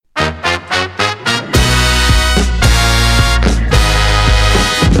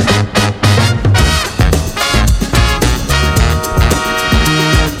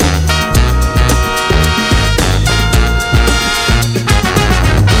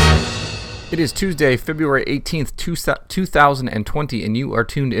It is Tuesday, February 18th, 2020, and you are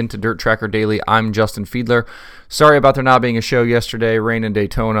tuned into DIRTRACKR Daily. I'm Justin Fiedler. Sorry about there not being a show yesterday. Rain in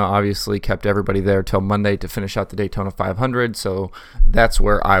Daytona obviously kept everybody there till Monday to finish out the Daytona 500, so that's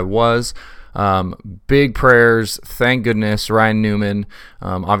where I was. Big prayers, thank goodness, Ryan Newman.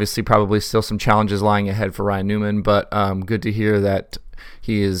 Obviously, probably still some challenges lying ahead for Ryan Newman, but good to hear that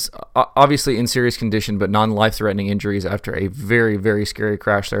he is obviously in serious condition, but non-life-threatening injuries after a very, very scary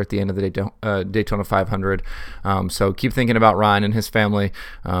crash there at the end of the Daytona 500. So keep thinking about Ryan and his family.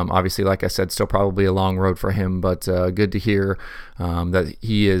 Obviously, like I said, still probably a long road for him, but good to hear that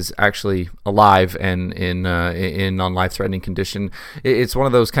he is actually alive and in non-life-threatening condition. It's one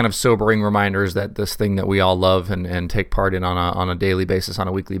of those kind of sobering reminders that this thing that we all love and take part in on a daily basis, on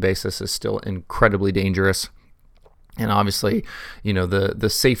a weekly basis, is still incredibly dangerous. And obviously, you know, the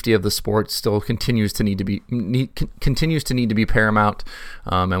safety of the sport still continues to need to be paramount,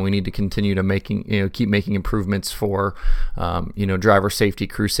 and we need to continue to keep making improvements for driver safety,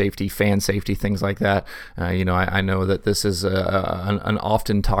 crew safety, fan safety, things like that. I know that this is an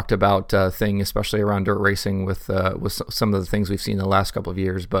often talked about thing, especially around dirt racing with some of the things we've seen in the last couple of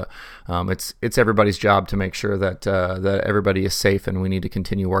years. But it's everybody's job to make sure that everybody is safe, and we need to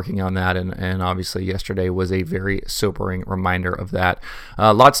continue working on that. And obviously, yesterday was a very sobering reminder of that.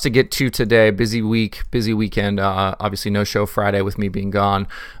 Lots to get to today. Busy week, busy weekend. Obviously, no show Friday with me being gone.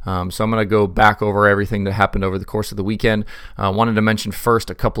 So I'm going to go back over everything that happened over the course of the weekend. Wanted to mention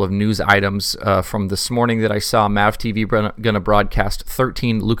first a couple of news items from this morning that I saw. MAV TV going to broadcast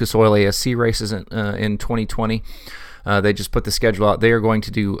 13 Lucas Oil ASC races in 2020. They just put the schedule out. They are going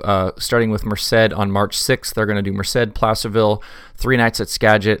to do, starting with Merced on March 6th, they're going to do Merced, Placerville, 3 nights at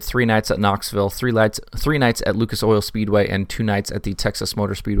Skagit, 3 nights at Knoxville, 3 nights at Lucas Oil Speedway, and 2 nights at the Texas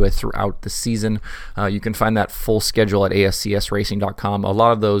Motor Speedway throughout the season. You can find that full schedule at ASCSRacing.com. A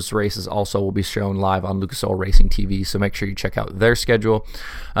lot of those races also will be shown live on Lucas Oil Racing TV, so make sure you check out their schedule.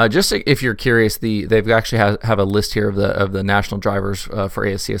 Just if you're curious, they've actually have a list here of the national drivers for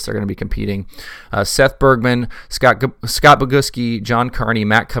ASCS they're going to be competing. Seth Bergman, Scott Boguski, John Carney,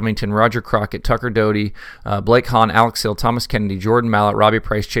 Matt Covington, Roger Crockett, Tucker Doty, Blake Hahn, Alex Hill, Thomas Kennedy, Jordan Mallett, Robbie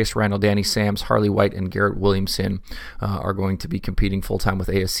Price, Chase Randall, Danny Sams, Harley White, and Garrett Williamson are going to be competing full-time with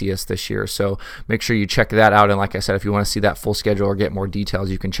ASCS this year. So make sure you check that out. And like I said, if you want to see that full schedule or get more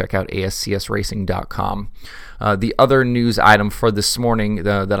details, you can check out ASCSRacing.com. The other news item for this morning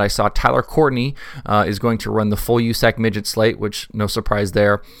that I saw, Tyler Courtney is going to run the full USAC midget slate, which no surprise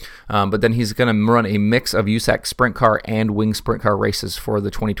there. But then he's going to run a mix of USAC sprint car and wing sprint car races for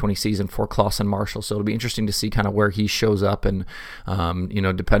the 2020 season for Clausen Marshall. So it'll be interesting to see kind of where he shows up, and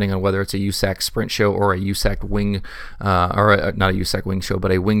depending on whether it's a USAC sprint show or a USAC wing, not a USAC wing show,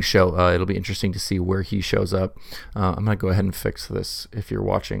 but a wing show. It'll be interesting to see where he shows up. I'm going to go ahead and fix this. If you're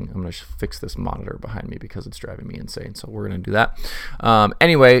watching, I'm going to fix this monitor behind me because it's driving me insane. So we're going to do that.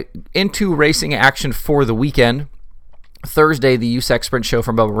 Anyway, into racing action for the weekend. Thursday, the USAC Sprint Show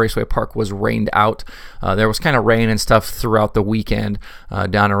from Bubba Raceway Park was rained out. There was kind of rain and stuff throughout the weekend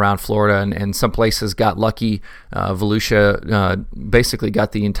down around Florida, and some places got lucky. Volusia basically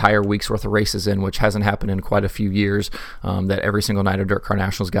got the entire week's worth of races in, which hasn't happened in quite a few years, that every single night of Dirt Car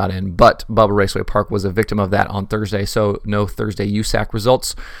Nationals got in. But Bubba Raceway Park was a victim of that on Thursday, so no Thursday USAC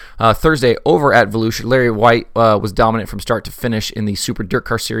results. Thursday, over at Volusia, Larry White was dominant from start to finish in the Super Dirt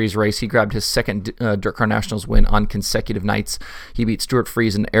Car Series race. He grabbed his second Dirt Car Nationals win on consecutive nights. He beat Stuart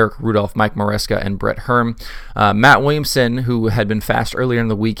Friesen, Eric Rudolph, Mike Maresca, and Brett Herm. Matt Williamson, who had been fast earlier in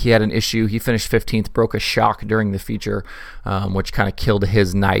the week, he had an issue. He finished 15th, broke a shock during the feature, which kind of killed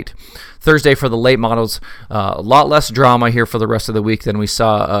his night. Thursday for the late models, a lot less drama here for the rest of the week than we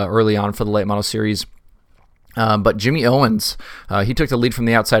saw early on for the late model series. But Jimmy Owens, he took the lead from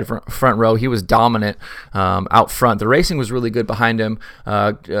the outside front row. He was dominant out front. The racing was really good behind him.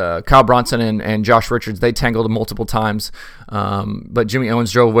 Kyle Bronson and Josh Richards, they tangled multiple times. But Jimmy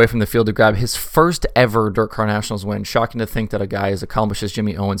Owens drove away from the field to grab his first ever Dirt Car Nationals win. Shocking to think that a guy as accomplished as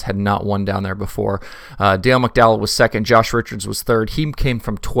Jimmy Owens had not won down there before. Dale McDowell was second. Josh Richards was third. He came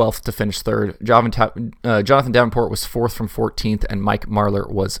from 12th to finish third. Jonathan Davenport was fourth from 14th, and Mike Marlar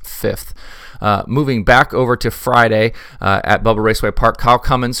was fifth. Moving back over to Friday at Bubba Raceway Park, Kyle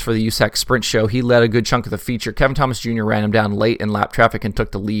Cummins for the USAC Sprint Show. He led a good chunk of the feature. Kevin Thomas Jr. ran him down late in lap traffic and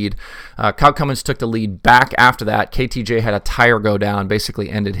took the lead. Kyle Cummins took the lead back after that. KTJ had a tire go down, basically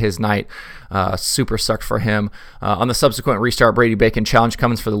ended his night. Super sucked for him. On the subsequent restart, Brady Bacon challenged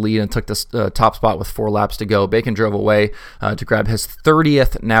Cummins for the lead and took the top spot with 4 laps to go. Bacon drove away to grab his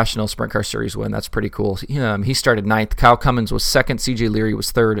 30th National Sprint Car Series win. That's pretty cool. He started 9th. Kyle Cummins was 2nd. CJ Leary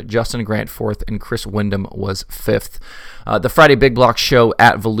was 3rd. Justin Grant 4th. And Chris Wyndham was was 5th. The Friday Big Block show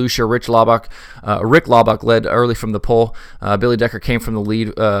at Volusia, Rick Laubach led early from the pole. Billy Decker came from the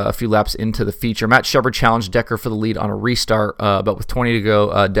lead a few laps into the feature. Matt Shepard challenged Decker for the lead on a restart, but with 20 to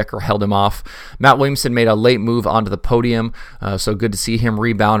go, Decker held him off. Matt Williamson made a late move onto the podium, so good to see him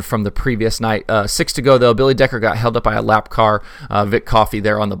rebound from the previous night. 6 to go, though. Billy Decker got held up by a lap car. Vic Coffey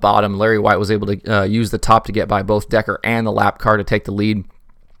there on the bottom. Larry White was able to use the top to get by both Decker and the lap car to take the lead.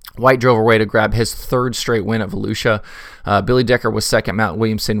 White drove away to grab his 3rd straight win at Volusia. Billy Decker was 2nd. Matt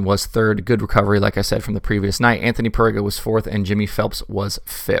Williamson was 3rd. Good recovery, like I said, from the previous night. Anthony Perriga was 4th, and Jimmy Phelps was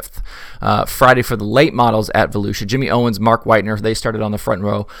 5th. Friday for the late models at Volusia. Jimmy Owens, Mark Whitener, they started on the front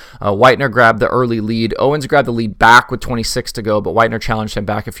row. Whitener grabbed the early lead. Owens grabbed the lead back with 26 to go, but Whitener challenged him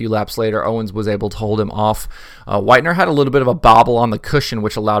back a few laps later. Owens was able to hold him off. Whitener had a little bit of a bobble on the cushion,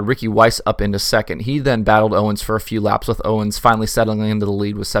 which allowed Ricky Weiss up into 2nd. He then battled Owens for a few laps, with Owens finally settling into the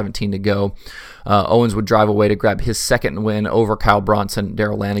lead with 17 to go. Owens would drive away to grab his 2nd win over Kyle Bronson,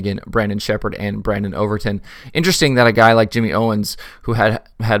 Darrell Lanigan, Brandon Shepard, and Brandon Overton. Interesting that a guy like Jimmy Owens, who had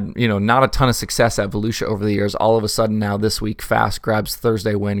not a ton of success at Volusia over the years, all of a sudden now this week fast grabs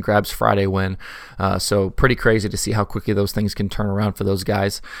Thursday win, grabs Friday win. So pretty crazy to see how quickly those things can turn around for those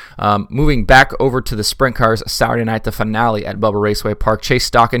guys. Moving back over to the sprint cars, Saturday night, the finale at Bubba Raceway Park. Chase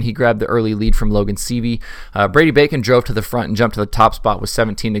Stockin, he grabbed the early lead from Logan Seavey. Brady Bacon drove to the front and jumped to the top spot with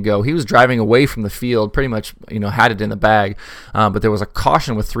 17 to go. He was driving away from the field, pretty much had it in the bag, but there was a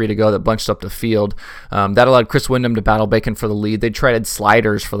caution with 3 to go that bunched up the field. That allowed Chris Windham to battle Bacon for the lead. They tried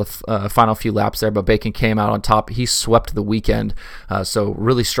sliders for the final few laps there, but Bacon came out on top. He swept the weekend, so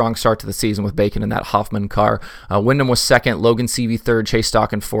really strong start to the season with Bacon in that Hoffman car. Windham was 2nd, Logan Seavey 3rd, Chase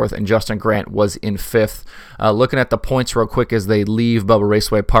Stockin 4th, and Justin Grant was in 5th. Looking at the points real quick as they leave Bubba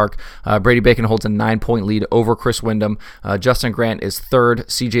Raceway Park, Brady Bacon holds a 9-point lead over Chris Windham. Justin Grant is 3rd,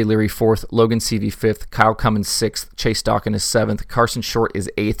 CJ Leary 4th, Logan Seavey 5th, Kyle Cummins 6th, Chase Stockin is 7th, Carson Short is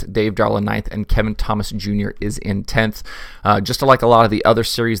 8th, Dave Darla 9th, and Kevin Thomas Jr. is in 10th. Just like a lot of the other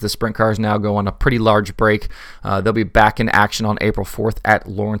series, the sprint cars now go on a pretty large break. They'll be back in action on April 4th at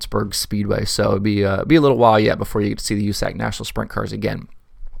Lawrenceburg Speedway, so it'll be a little while yet before you get to see the USAC National Sprint Cars again.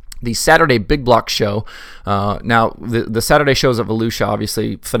 The Saturday Big Block show. Now, the Saturday shows at Volusia,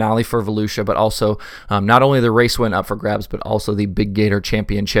 obviously, finale for Volusia, but also not only the race win up for grabs, but also the Big Gator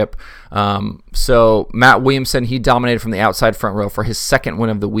Championship. So Matt Williamson, he dominated from the outside front row for his 2nd win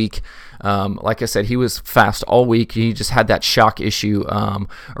of the week. Like I said, he was fast all week. He just had that shock issue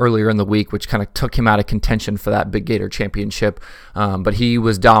earlier in the week, which kind of took him out of contention for that Big Gator Championship. But he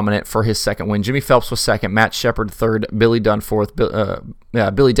was dominant for his 2nd win. Jimmy Phelps was 2nd, Matt Shepard 3rd, Billy Dunn 4th,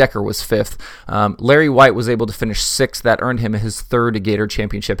 Billy Decker was 5th. Larry White was able to finish 6th. That earned him his 3rd Gator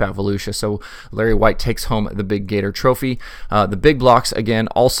Championship at Volusia. So Larry White takes home the Big Gator Trophy. The Big Blocks, again,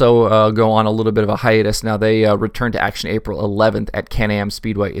 also go on a little bit of a hiatus. Now they return to action April 11th at Can-Am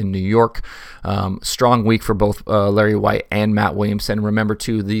Speedway in New York. Strong week for both Larry White and Matt Williamson. Remember,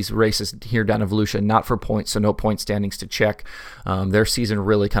 too, these races here down in Volusia, not for points, so no point standings to check. Their season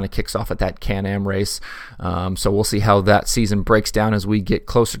really kind of kicks off at that Can-Am race. So we'll see how that season breaks down as we get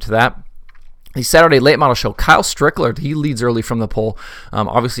closer to that. The Saturday late model show, Kyle Strickler, he leads early from the pole.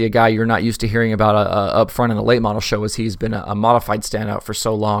 Obviously a guy you're not used to hearing about up front in a late model show, as he's been a modified standout for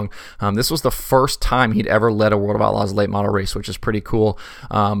so long. This was the first time he'd ever led a World of Outlaws late model race, which is pretty cool.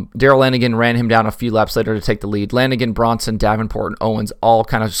 Darrell Lanigan ran him down a few laps later to take the lead. Lanigan, Bronson, Davenport, and Owens all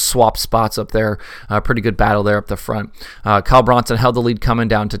kind of swapped spots up there. Pretty good battle there up the front. Kyle Bronson held the lead coming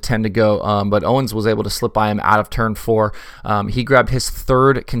down to 10 to go, but Owens was able to slip by him out of turn 4. He grabbed his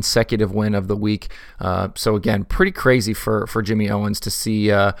 3rd consecutive win of the week. So again, pretty crazy for Jimmy Owens to see,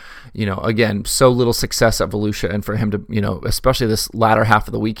 again, so little success at Volusia, and for him to, especially this latter half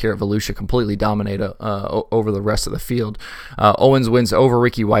of the week here at Volusia, completely dominate over the rest of the field. Owens wins over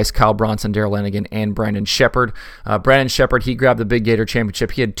Ricky Weiss, Kyle Bronson, Darrell Lanigan, and Brandon Shepard. Brandon Shepard, he grabbed the Big Gator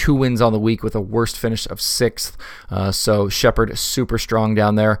Championship. He had 2 wins on the week with a worst finish of 6th. So Shepard super strong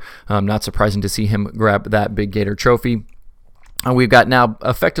down there. Not surprising to see him grab that Big Gator trophy. We've got now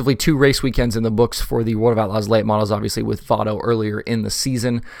effectively 2 race weekends in the books for the World of Outlaws late models, obviously with Votto earlier in the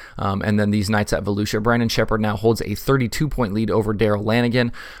season, and then these nights at Volusia. Brandon Shepard now holds a 32-point lead over Darrell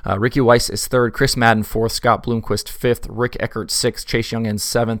Lanigan. Ricky Weiss is 3rd, Chris Madden 4th, Scott Bloomquist 5th, Rick Eckert 6th, Chase Young in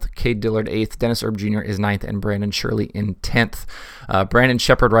 7th, Cade Dillard 8th, Dennis Erb Jr. is 9th, and Brandon Shirley in 10th. Brandon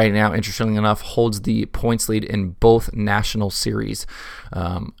Shepard right now, interestingly enough, holds the points lead in both national series.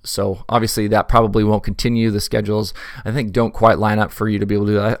 So obviously that probably won't continue. The schedules, I think, don't quite qualified lineup for you to be able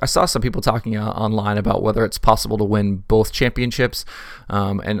to do that. I saw some people talking online about whether it's possible to win both championships,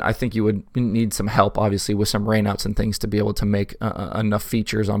 and I think you would need some help, obviously, with some rainouts and things to be able to make enough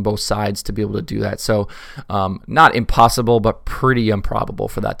features on both sides to be able to do that. So not impossible, but pretty improbable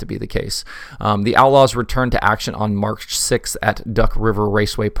for that to be the case. The Outlaws return to action on March 6th at Duck River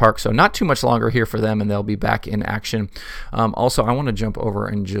Raceway Park, so not too much longer here for them, and they'll be back in action. Also, I want to jump over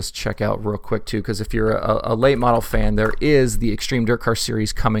and just check out real quick too, because if you're a late model fan, there is the Extreme Dirt Car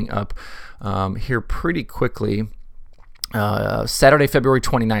Series coming up here pretty quickly. Saturday, February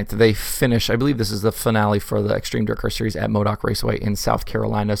 29th, they finish. I believe this is the finale for the Extreme Dirt Car Series at Modoc Raceway in South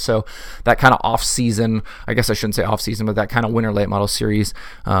Carolina. So that kind of off-season, I guess I shouldn't say off-season, but that kind of winter late model series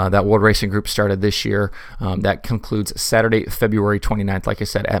that World Racing Group started this year, that concludes Saturday, February 29th, like I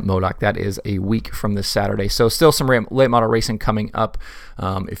said, at Modoc. That is a week from this Saturday. So still some late model racing coming up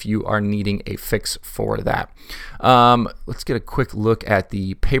if you are needing a fix for that. Let's get a quick look at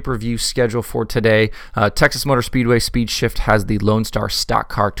the pay-per-view schedule for today. Texas Motor Speedway Speed Shift has the Lone Star Stock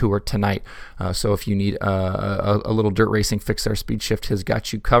Car Tour tonight. So if you need a little dirt racing fix there, Speed Shift has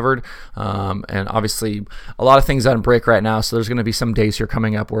got you covered. And obviously a lot of things on break right now, so there's going to be some days here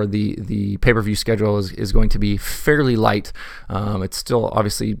coming up where the pay-per-view schedule is going to be fairly light. It's still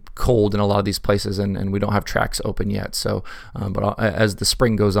obviously cold in a lot of these places, and we don't have tracks open yet. So, but as the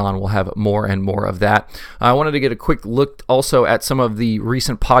spring goes on, we'll have more and more of that. I wanted to get a quick look also at some of the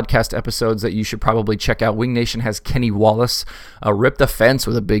recent podcast episodes that you should probably check out. Wing Nation has Kenny Wallace rip the fence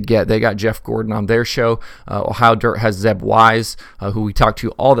with a big get. They got Jeff Gordon on their show. Ohio Dirt has Zeb Wise, who we talked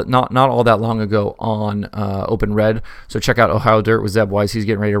to not all that long ago on Open Red. So check out Ohio Dirt with Zeb Wise. He's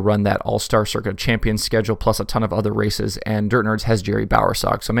getting ready to run that All-Star Circuit Champions schedule, plus a ton of other races. And Dirt Nerds has Jerry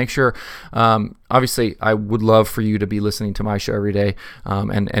Bowersock. So make sure, obviously, I would love for you to be listening to my show every day,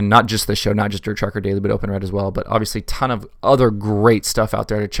 and not just this show, not just DIRTRACKR Daily, but Open Red as well. But obviously, ton of other great stuff out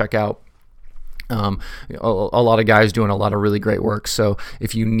there to check out. A lot of guys doing a lot of really great work. So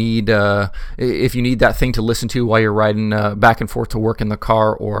if you need that thing to listen to while you're riding back and forth to work in the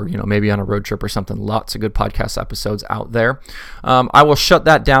car, or maybe on a road trip or something, lots of good podcast episodes out there. I will shut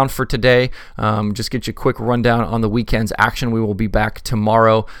that down for today. Just get you a quick rundown on the weekend's action. We will be back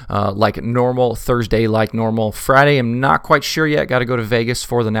tomorrow like normal, Thursday like normal, Friday I'm not quite sure yet. Got to go to Vegas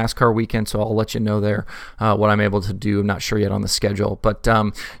for the NASCAR weekend, so I'll let you know there what I'm able to do. I'm not sure yet on the schedule, but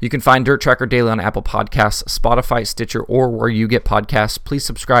you can find DIRTRACKR Daily on Apple Podcasts, Spotify, Stitcher, or where you get podcasts. Please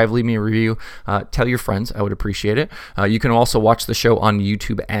subscribe, leave me a review, tell your friends. I would appreciate it. You can also watch the show on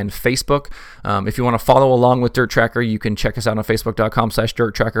YouTube and Facebook. If you want to follow along with DIRTRACKR, you can check us out on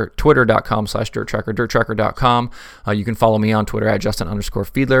Facebook.com/DIRTRACKR, Twitter.com/DIRTRACKR, DIRTRACKR.com. You can follow me on Twitter at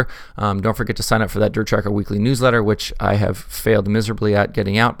Justin_Fiedler. Don't forget to sign up for that DIRTRACKR weekly newsletter, which I have failed miserably at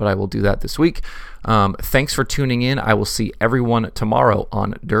getting out, but I will do that this week. Thanks for tuning in. I will see everyone tomorrow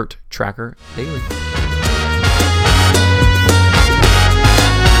on DIRTRACKR Daily.